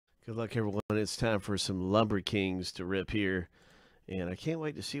Good luck, everyone. It's time for some Lumber Kings to rip here. And I can't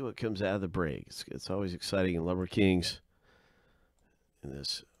wait to see what comes out of the break. It's always exciting in Lumber Kings. In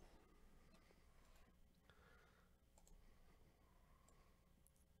this.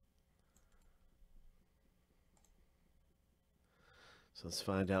 So let's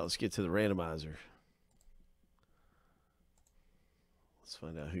find out. Let's get to the randomizer. Let's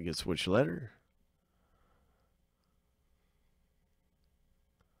find out who gets which letter.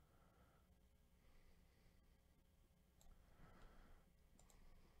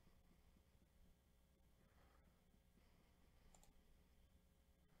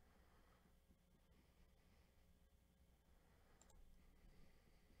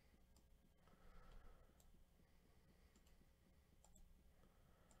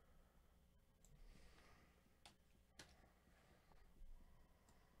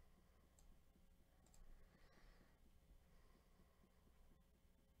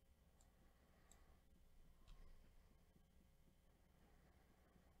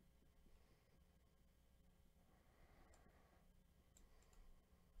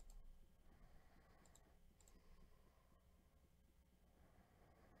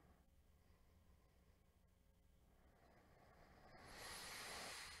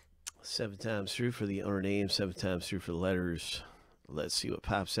 Seven times through for the owner name, 7 times through for the letters. Let's see what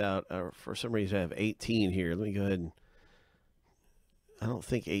pops out. For some reason, I have 18 here. Let me go ahead and. I don't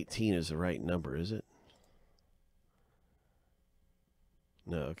think 18 is the right number, is it?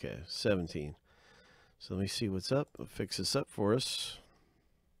 No, okay. 17. So let me see what's up. I'll fix this up for us.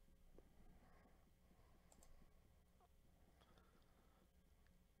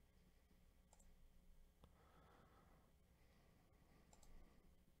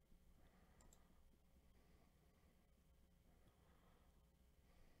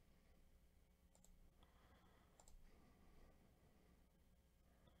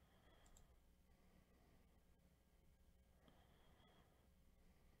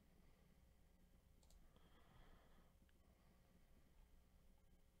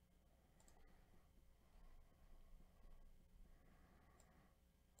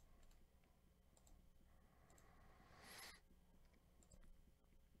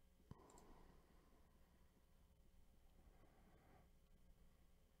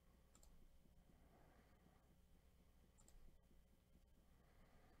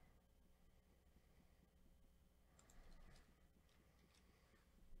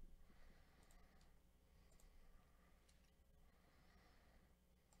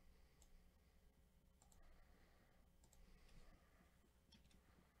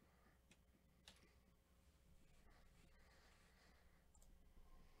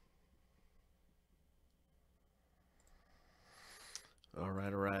 All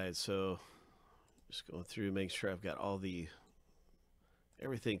right. So just going through, make sure I've got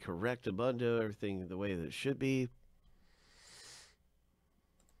everything correct, abundo, everything the way that it should be.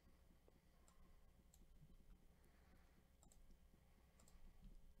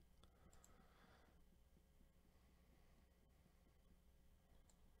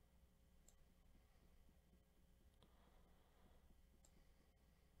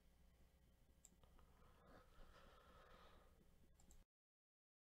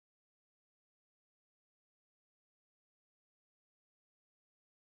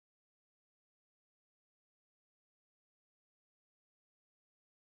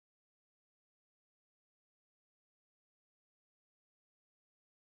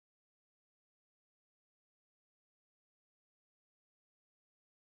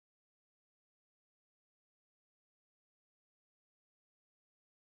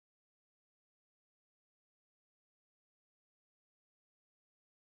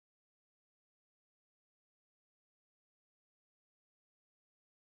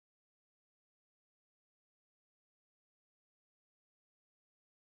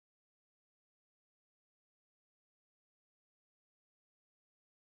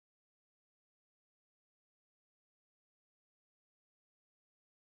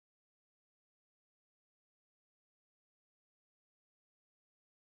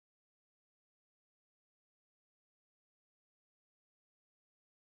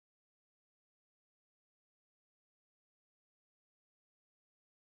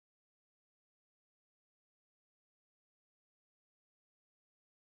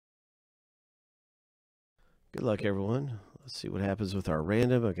 Good luck, everyone. Let's see what happens with our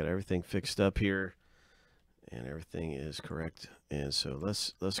random. I got everything fixed up here, and everything is correct. And so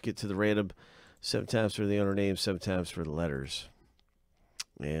let's get to the random. 7 times for the owner name, 7 times for the letters,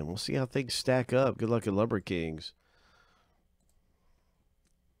 and we'll see how things stack up. Good luck at Lumber Kings.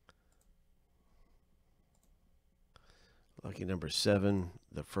 Lucky number 7.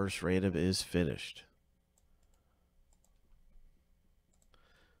 The first random is finished.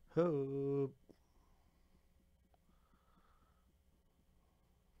 Hope.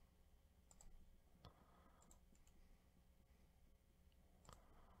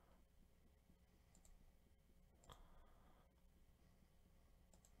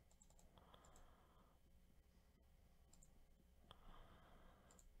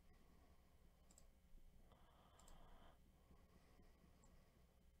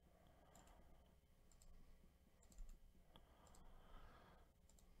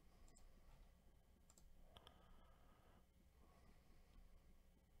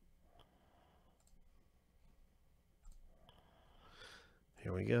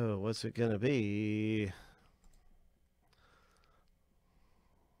 Here we go. What's it going to be?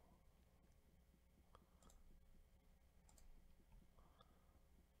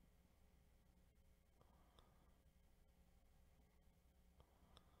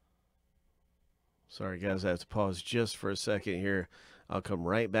 Sorry, guys. I have to pause just for a second here. I'll come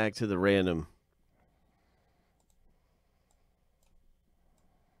right back to the random.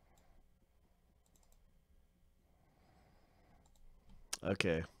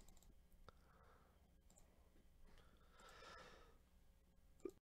 Okay.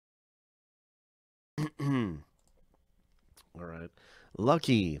 All right.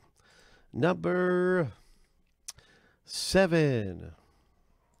 Lucky number 7.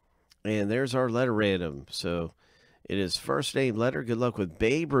 And there's our letter random. So it is first name letter. Good luck with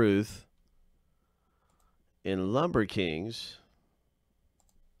Babe Ruth in Lumber Kings.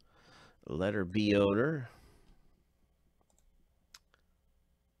 Letter B owner.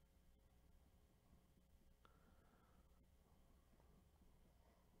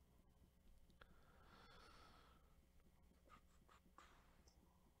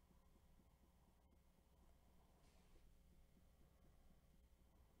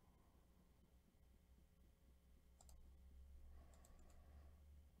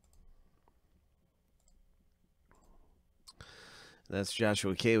 That's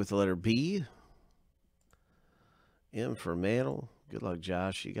Joshua K with the letter B. M for Mantle. Good luck,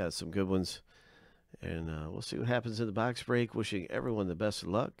 Josh. You got some good ones. And we'll see what happens in the box break. Wishing everyone the best of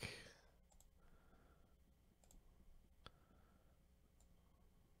luck.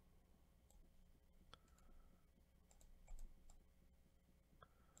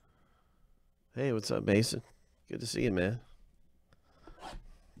 Hey, what's up, Mason? Good to see you, man.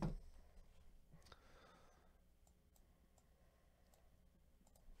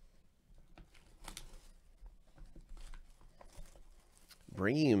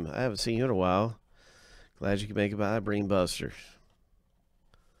 Bream, I haven't seen you in a while. Glad you could make it by, Bream Buster.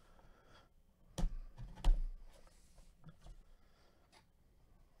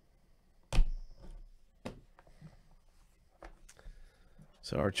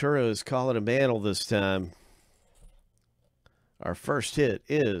 So Arturo is calling a mantle this time. Our first hit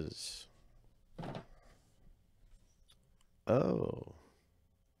is... Oh...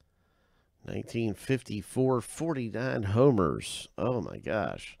 1954, 49 homers. Oh, my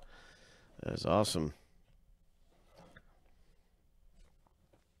gosh. That is awesome.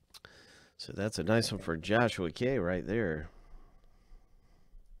 So that's a nice one for Joshua K right there.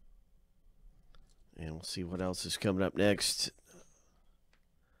 And we'll see what else is coming up next.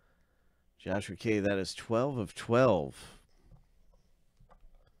 Joshua K, that is 12 of 12.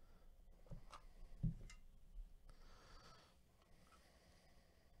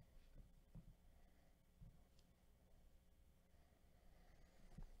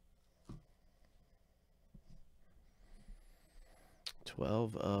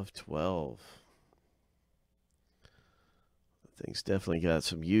 Of 12. Thing's definitely got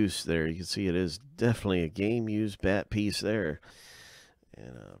some use there. You can see it is definitely a game-used bat piece there.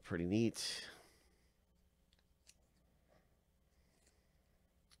 And pretty neat.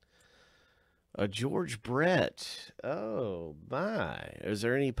 A George Brett. Oh, my. Is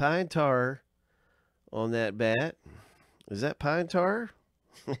there any pine tar on that bat? Is that pine tar?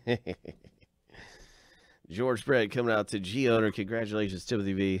 George Brett coming out to G owner. Congratulations,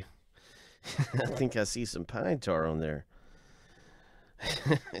 Timothy V. I think I see some pine tar on there.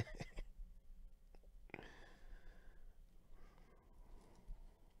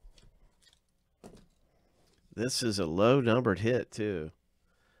 This is a low numbered hit too.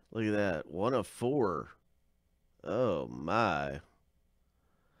 Look at that. 1 of 4. Oh my.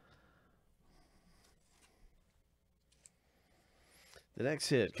 The next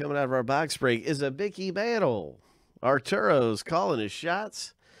hit coming out of our box break is a Mickey Mantle. Arturo's calling his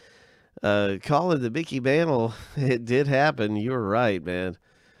shots. Calling the Mickey Mantle. It did happen. You were right, man.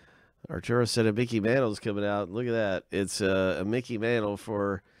 Arturo said a Mickey Mantle's coming out. Look at that. It's a Mickey Mantle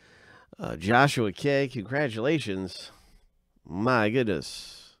for Joshua K. Congratulations. My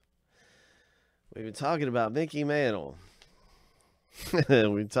goodness. We've been talking about Mickey Mantle. We've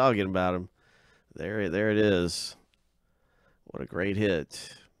been talking about him. There it is. What a great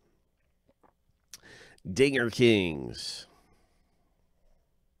hit. Dinger Kings.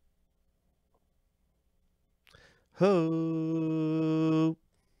 Hope.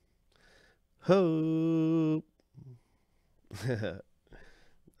 Hope.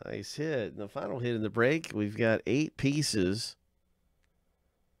 Nice hit. The final hit in the break, we've got 8 pieces.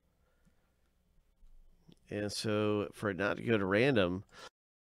 And so for it not to go to random,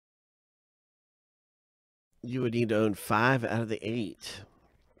 you would need to own 5 out of the 8.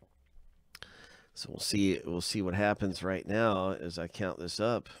 So we'll see what happens right now as I count this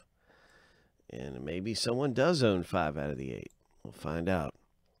up. And maybe someone does own 5 out of the 8. We'll find out.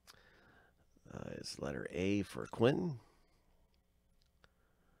 It's letter A for Quentin.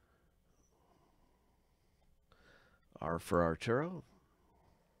 R for Arturo.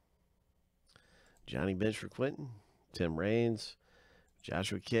 Johnny Bench for Quentin. Tim Raines.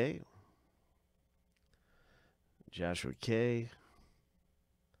 Joshua K. Joshua K.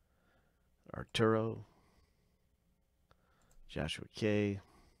 Arturo. Joshua K.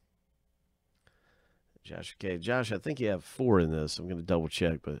 Joshua K. Josh, I think you have 4 in this. I'm going to double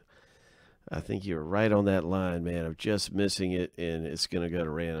check, but I think you're right on that line, man, of just missing it, and it's going to go to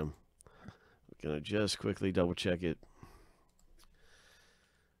random. I'm going to just quickly double check it.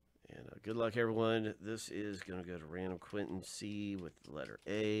 And good luck, everyone. This is going to go to random. Quentin C with the letter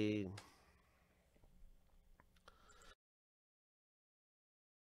A.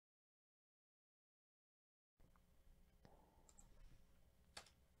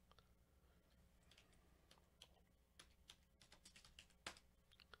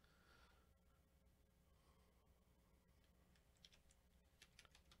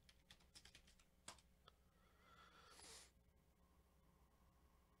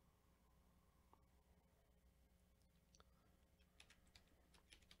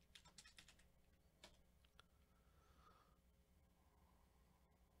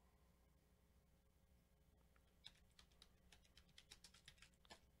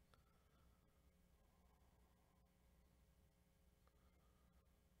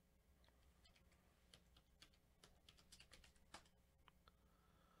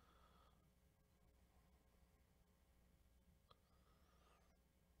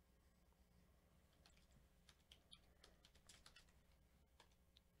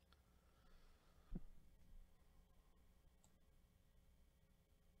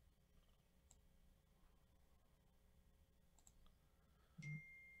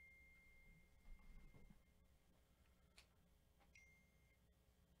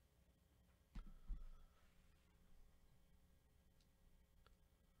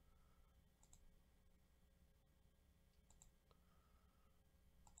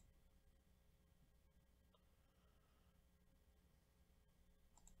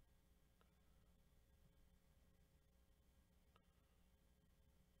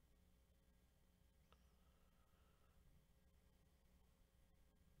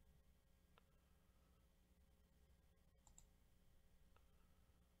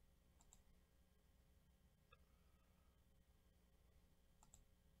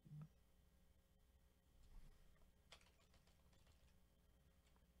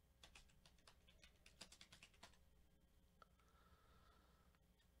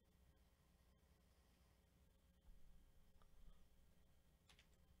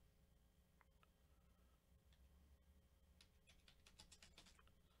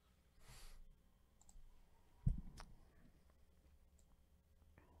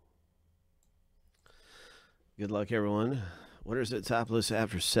 Good luck, everyone. Winners at top list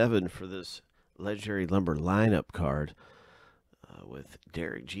after 7 for this Legendary Lumber lineup card with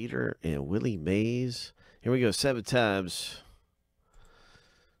Derek Jeter and Willie Mays. Here we go, 7 times.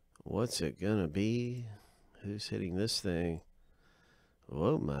 What's it going to be? Who's hitting this thing?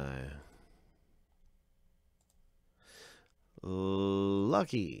 Oh, my.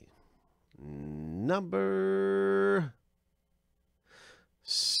 Lucky number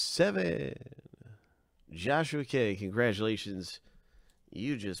 7. Joshua K, congratulations.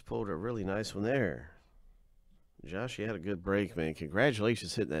 You just pulled a really nice one there. Josh, you had a good break, man.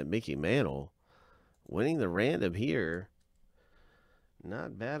 Congratulations hitting that Mickey Mantle. Winning the random here.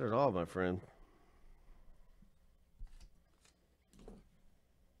 Not bad at all, my friend.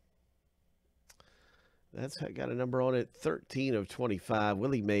 That's got a number on it. 13 of 25.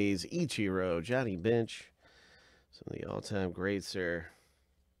 Willie Mays, Ichiro, Johnny Bench. Some of the all-time greats there.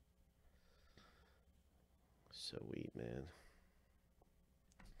 Sweet, man.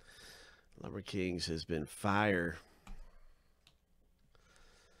 Lumber Kings has been fire.